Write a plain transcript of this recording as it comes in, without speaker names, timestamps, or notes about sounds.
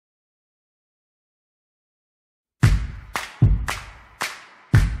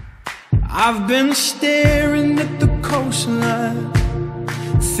I've been staring at the coastline,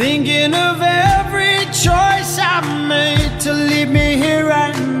 thinking of every choice I've made to leave me here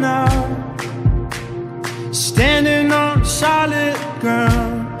right now, standing on solid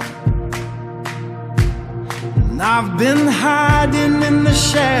ground. And I've been hiding in the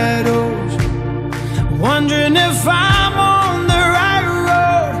shadows, wondering if I'm on the right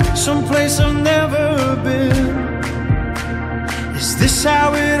road, someplace I've never been. Is this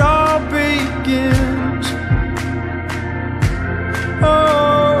how it all begins?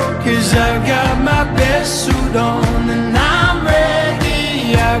 Oh, 'cause I've got my best suit on and I'm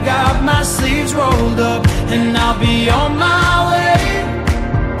ready. I got my sleeves rolled up and I'll be on my way.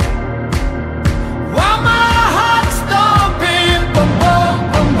 While my heart's thumping, bum bum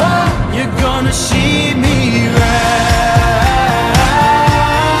bum bum, you're gonna see me rise.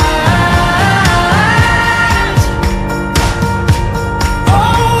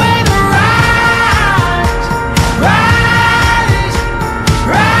 Oh, and rise, rise,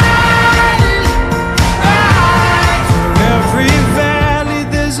 rise, rise. For every valley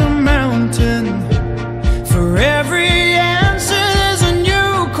there's a mountain, for every answer there's a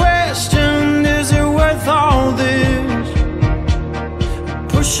new question. Is it worth all this?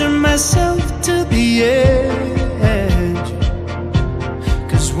 Pushing myself to the edge,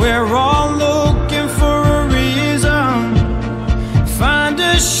 'cause we're all looking for a reason. Find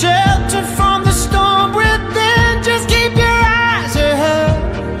a shelter from the storm within. Just keep your eyes ahead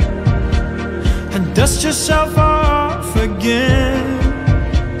and dust yourself off again.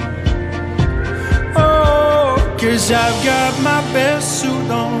 Oh, 'cause I've got my best suit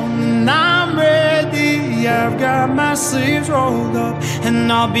on and I'm ready. I've got my sleeves rolled up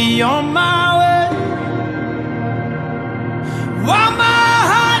and I'll be on my way. While my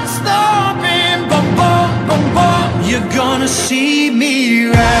heart's thumping, bum bum bum bum, you're gonna see me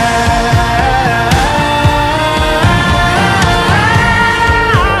rise.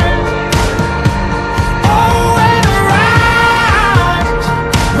 Oh, and rise,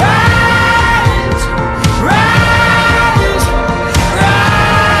 rise, rise,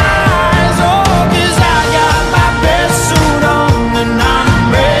 rise. Oh, 'cause I got my best suit on and I'm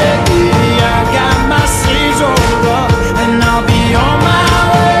ready. I got my sleeves rolled up and I'll be on my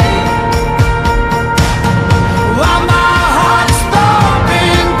way. While my heart's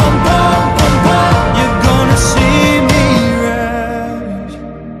thumping, bum bum bum bum, you're gonna see me rise.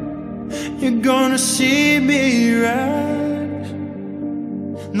 You're gonna see me rise.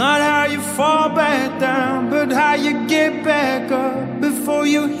 Not how you fall back down, but how you get back up before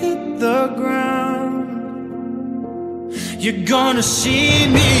you hit the ground. You're gonna see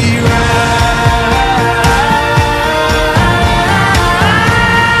me rise.